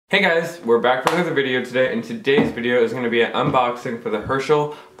Hey guys, we're back for another video today, and today's video is going to be an unboxing for the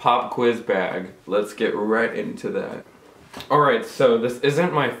Herschel Pop Quiz bag. Let's get right into that. Alright, so this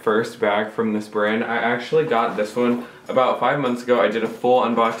isn't my first bag from this brand. I actually got this one about 5 months ago. I did a full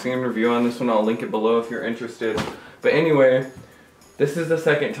unboxing and review on this one. I'll link it below if you're interested. But anyway, this is the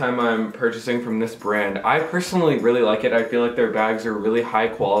second time I'm purchasing from this brand. I personally really like it. I feel like their bags are really high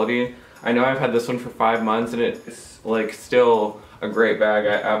quality. I know I've had this one for 5 months and it's like still a great bag.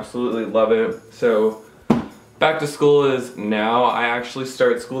 I absolutely love it. So back to school is now. I actually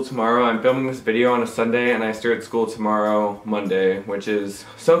start school tomorrow. I'm filming this video on a Sunday and I start school tomorrow, Monday, which is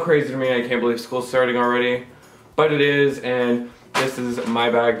so crazy to me. I can't believe school's starting already, but it is, and this is my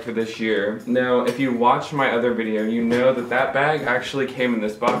bag for this year. Now, if you watched my other video, you know that that bag actually came in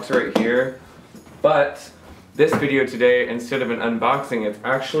this box right here, but this video today, instead of an unboxing, it's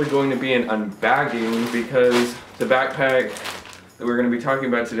actually going to be an unbagging because the backpack that we're going to be talking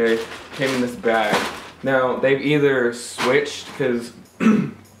about today came in this bag. Now, they've either switched, because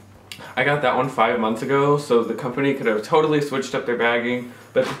I got that one 5 months ago, so the company could have totally switched up their bagging,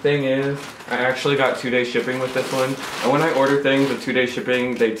 but the thing is, I actually got 2-day shipping with this one, and when I order things with 2-day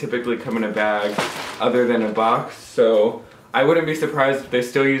shipping, they typically come in a bag other than a box, so I wouldn't be surprised if they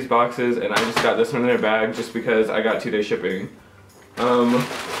still use boxes, and I just got this one in a bag just because I got 2-day shipping.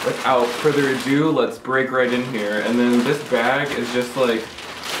 Without further adu, let's break right in here. And then this bag is just like,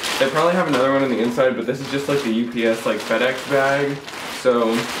 they probably have another one on the inside, but this is just like the UPS like FedEx bag. So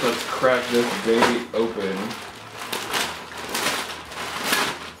let's crack this baby open.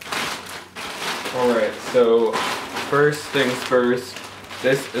 Alright, so first things first,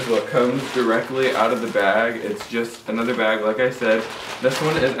 this is what comes directly out of the bag. It's just another bag, like I said. This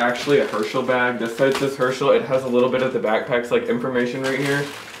one is actually a Herschel bag. This side says Herschel. It has a little bit of the backpack's like information right here.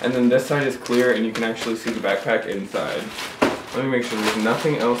 And then this side is clear and you can actually see the backpack inside. Let me make sure there's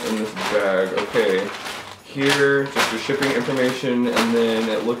nothing else in this bag. Okay, here, just your shipping information, and then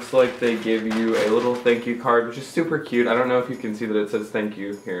it looks like they give you a little thank you card, which is super cute. I don't know if you can see that it says thank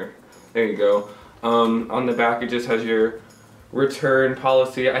you here. There you go. On the back it just has your return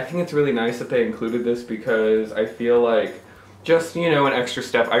policy. I think it's really nice that they included this because I feel like just, you know, an extra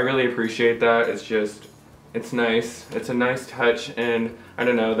step. I really appreciate that. It's nice. It's a nice touch, and I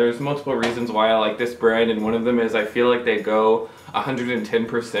don't know, there's multiple reasons why I like this brand, and one of them is I feel like they go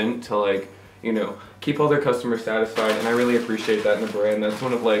 110% to, like, you know, keep all their customers satisfied, and I really appreciate that in a brand. That's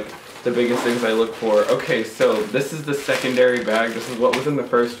one of like the biggest things I look for. Okay, so this is the secondary bag. This is what was in the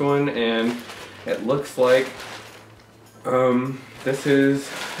first one, and it looks like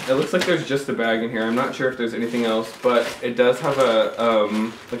it looks like there's just a bag in here. I'm not sure if there's anything else, but it does have a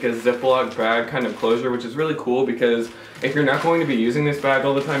like a Ziploc bag kind of closure, which is really cool because if you're not going to be using this bag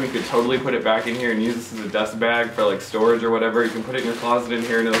all the time, you could totally put it back in here and use this as a dust bag for like storage or whatever. You can put it in your closet in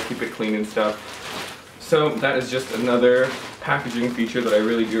here and it'll keep it clean and stuff. So that is just another packaging feature that I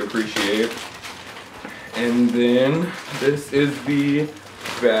really do appreciate. And then this is the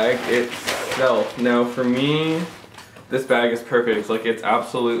bag itself. Now for me, this bag is perfect. Like, it's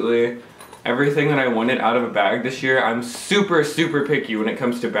absolutely everything that I wanted out of a bag this year. I'm super picky when it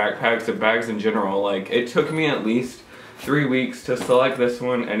comes to backpacks and bags in general. Like, it took me at least 3 weeks to select this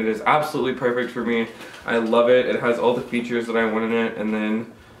one, and it is absolutely perfect for me. I love it. It has all the features that I want in it, and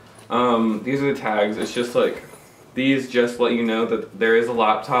then these are the tags. It's just like, these just let you know that there is a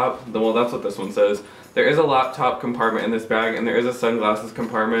laptop. Well, that's what this one says. There is a laptop compartment in this bag, and there is a sunglasses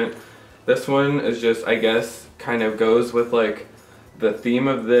compartment. This one is just, I guess, kind of goes with like the theme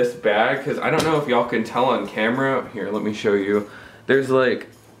of this bag, because I don't know if y'all can tell on camera. Here, let me show you. There's like,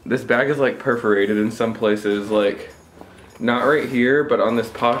 this bag is like perforated in some places, like not right here, but on this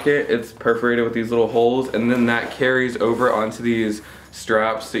pocket it's perforated with these little holes, and then that carries over onto these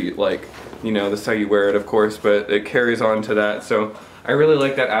straps. So you, like, you know, this is how you wear it, of course, but it carries on to that. So I really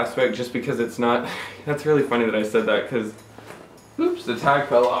like that aspect, just because it's not, that's really funny that I said that, because oops, the tag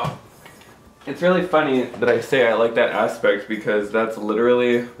fell off. It's really funny that I say I like that aspect, because that's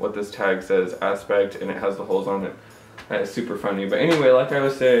literally what this tag says, aspect, and it has the holes on it. That is super funny. But anyway, like I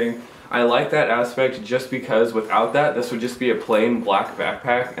was saying, I like that aspect just because without that, this would just be a plain black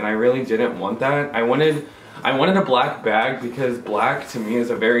backpack, and I really didn't want that. I wanted a black bag because black to me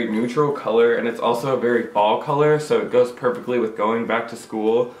is a very neutral color, and it's also a very fall color, so it goes perfectly with going back to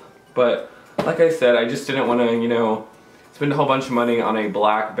school. But like I said, I just didn't want to, you know, spend a whole bunch of money on a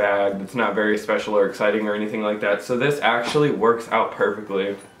black bag that's not very special or exciting or anything like that. So this actually works out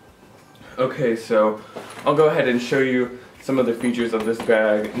perfectly. Okay, so I'll go ahead and show you some of the features of this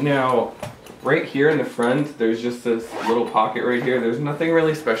bag. Now, right here in the front, there's just this little pocket right here. There's nothing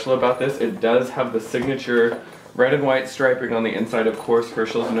really special about this. It does have the signature red and white striping on the inside. Of course,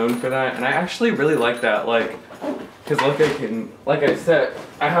 Herschel's known for that, and I actually really like that, like, because like I said,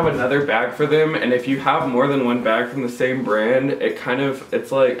 I have another bag for them, and if you have more than one bag from the same brand,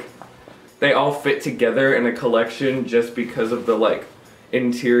 it's like they all fit together in a collection just because of the like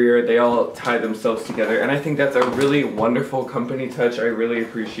interior. They all tie themselves together, and I think that's a really wonderful company touch. I really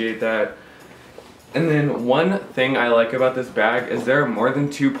appreciate that. And then one thing I like about this bag is there are more than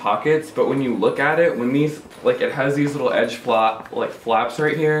 2 pockets, but when you look at it, when these, like, it has these little edge flaps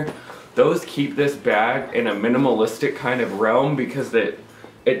right here, those keep this bag in a minimalistic kind of realm because it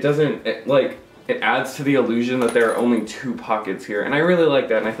adds to the illusion that there are only 2 pockets here. And I really like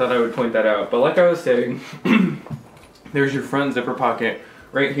that, and I thought I would point that out. But like I was saying, there's your front zipper pocket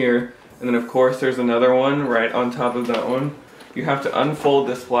right here, and then of course there's another one right on top of that one. You have to unfold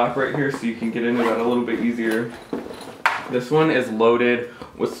this flap right here so you can get into that a little bit easier. This one is loaded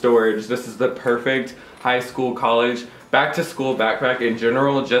with storage. This is the perfect high school, college, back to school backpack in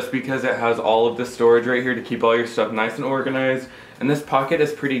general, just because it has all of the storage right here to keep all your stuff nice and organized. And this pocket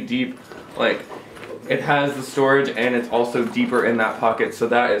is pretty deep. Like, it has the storage and it's also deeper in that pocket, so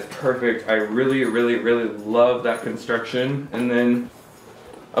that is perfect. I really, really, really love that construction. And then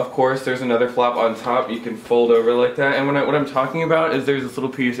of course, there's another flap on top you can fold over like that. And what I'm talking about is there's this little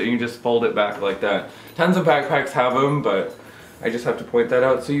piece and you just fold it back like that. Tons of backpacks have them, but I just have to point that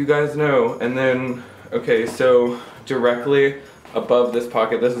out so you guys know. And then, okay, so directly above this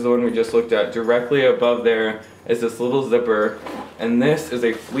pocket, this is the one we just looked at, directly above there is this little zipper, and this is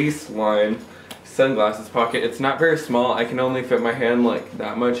a fleece lined sunglasses pocket. It's not very small. I can only fit my hand like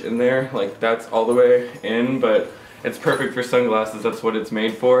that much in there, like that's all the way in, but it's perfect for sunglasses. That's what it's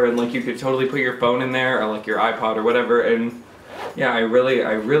made for. And like you could totally put your phone in there or like your iPod or whatever. And yeah, I really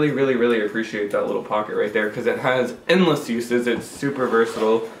appreciate that little pocket right there because it has endless uses. It's super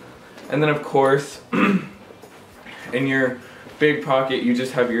versatile. And then of course, in your big pocket, you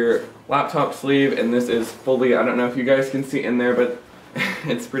just have your laptop sleeve, and this is fully, I don't know if you guys can see in there, but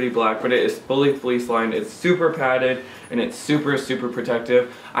it's pretty black, but it is fully fleece lined. It's super padded and it's super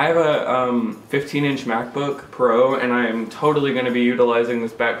protective. I have a 15-inch MacBook Pro, and I am totally going to be utilizing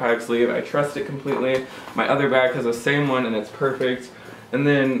this backpack sleeve. I trust it completely. My other bag has the same one and it's perfect. And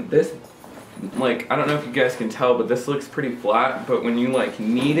then this, like, I don't know if you guys can tell, but this looks pretty flat, but when you like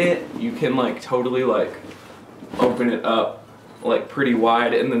need it, you can like totally like open it up like pretty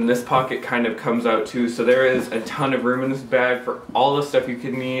wide, and then this pocket kind of comes out too, so there is a ton of room in this bag for all the stuff you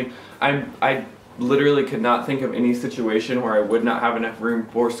could need. I literally could not think of any situation where I would not have enough room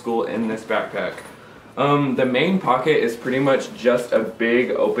for school in this backpack. The main pocket is pretty much just a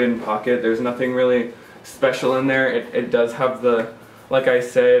big open pocket. There's nothing really special in there. It does have the, like I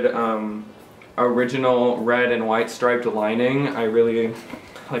said, original red and white striped lining. I really,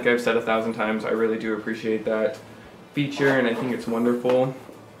 like I've said 1,000 times, I really do appreciate that feature, and I think it's wonderful.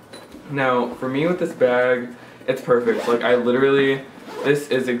 Now, for me with this bag, it's perfect. Like, I literally, this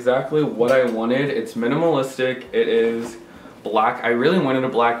is exactly what I wanted. It's minimalistic. It is black. I really wanted a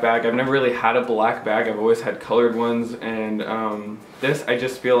black bag. I've never really had a black bag. I've always had colored ones, and this, I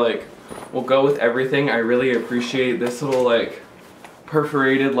just feel like will go with everything. I really appreciate this little like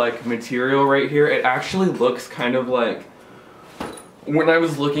perforated like material right here. It actually looks kind of like, when I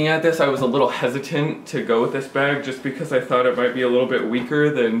was looking at this, I was a little hesitant to go with this bag just because I thought it might be a little bit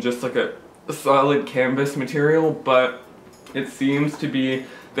weaker than just like a solid canvas material, but it seems to be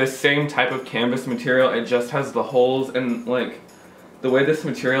the same type of canvas material. It just has the holes, and like the way this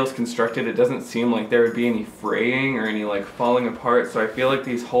material is constructed, it doesn't seem like there would be any fraying or any like falling apart, so I feel like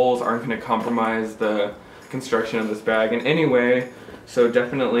these holes aren't going to compromise the construction of this bag in any way. So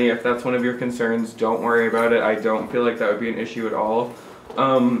definitely, if that's one of your concerns, don't worry about it. I don't feel like that would be an issue at all.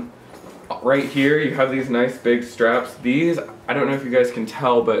 Right here, you have these nice big straps. These, I don't know if you guys can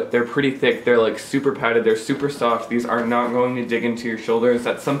tell, but they're pretty thick. They're like super padded. They're super soft. These are not going to dig into your shoulders.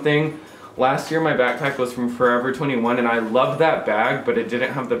 That's something, last year my backpack was from Forever 21, and I loved that bag, but it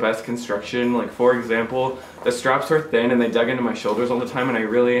didn't have the best construction. Like, for example, the straps were thin and they dug into my shoulders all the time, and I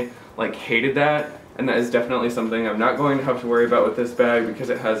really like hated that. And that is definitely something I'm not going to have to worry about with this bag because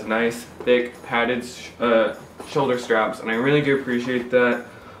it has nice, thick, padded shoulder straps, and I really do appreciate that.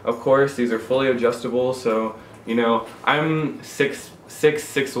 Of course, these are fully adjustable, so, you know, I'm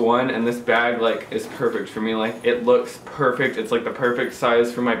 6'1", and this bag, like, is perfect for me. Like, it looks perfect. It's, like, the perfect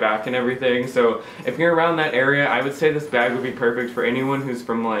size for my back and everything. So, if you're around that area, I would say this bag would be perfect for anyone who's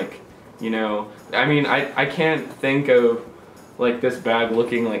from, like, you know, I mean, I can't think of like this bag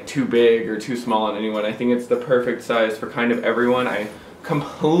looking like too big or too small on anyone. I think it's the perfect size for kind of everyone. I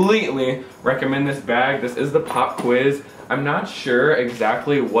completely recommend this bag. This is the Pop Quiz. I'm not sure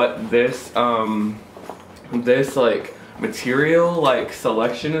exactly what this this like material, like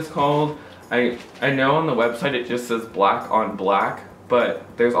Selection is called. I know on the website it just says black on black, but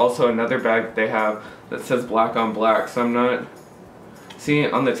there's also another bag that they have that says black on black, so I'm not... See,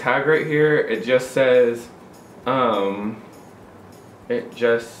 on the tag right here, it just says, hold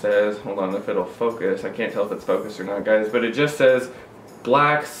on if it'll focus, I can't tell if it's focused or not, guys, but it just says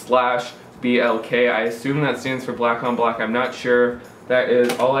black/BLK. I assume that stands for black on black. I'm not sure. That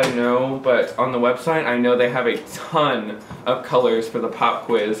is all I know, but on the website I know they have a ton of colors for the pop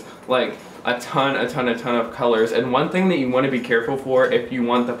quiz, like a ton of colors. And one thing that you want to be careful for if you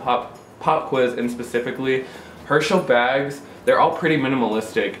want the pop quiz, and specifically Herschel bags, they're all pretty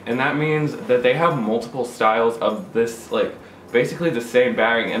minimalistic, and that means that they have multiple styles of this, like basically the same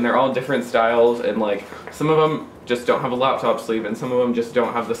bag, and they're all different styles, and like some of them just don't have a laptop sleeve, and some of them just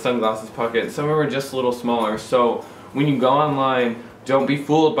don't have the sunglasses pocket, and some of them are just a little smaller. So when you go online, don't be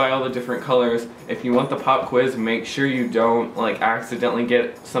fooled by all the different colors. If you want the pop quiz, make sure you don't like accidentally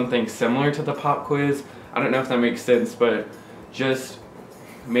get something similar to the pop quiz. I don't know if that makes sense, but just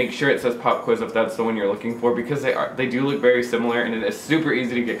make sure it says pop quiz if that's the one you're looking for, because they do look very similar, and it is super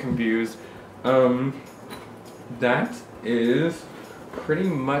easy to get confused. That is pretty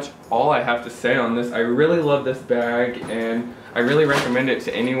much all I have to say on this. I really love this bag, and I really recommend it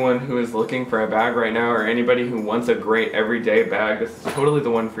to anyone who is looking for a bag right now, or anybody who wants a great everyday bag. This is totally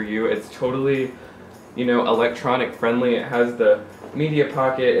the one for you. It's totally, you know, electronic friendly. It has the media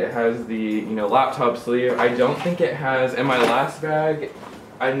pocket, it has the, you know, laptop sleeve. I don't think it has, in my last bag,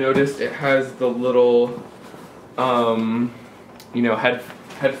 I noticed it has the little, you know,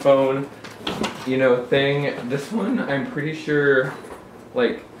 headphone, you know, thing. This one, I'm pretty sure,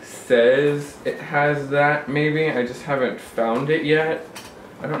 like, says it has that, maybe. I just haven't found it yet.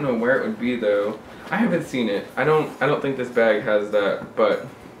 I don't know where it would be, though. I haven't seen it. I don't think this bag has that, but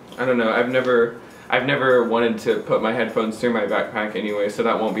I don't know. I've never wanted to put my headphones through my backpack anyway, so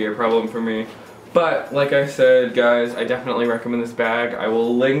that won't be a problem for me. But like I said, guys, I definitely recommend this bag. I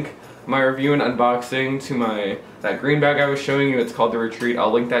will link my review and unboxing to that green bag I was showing you. It's called the Retreat.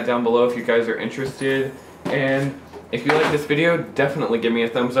 I'll link that down below if you guys are interested. And if you like this video, definitely give me a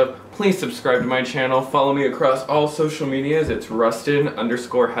thumbs up. Please subscribe to my channel. Follow me across all social medias. It's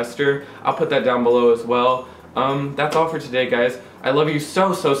Rustin_Hester. I'll put that down below as well. That's all for today, guys. I love you so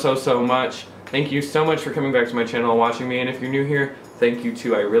much. Thank you so much for coming back to my channel and watching me, and if you're new here, thank you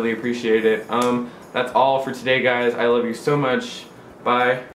too. I really appreciate it. That's all for today, guys. I love you so much. Bye.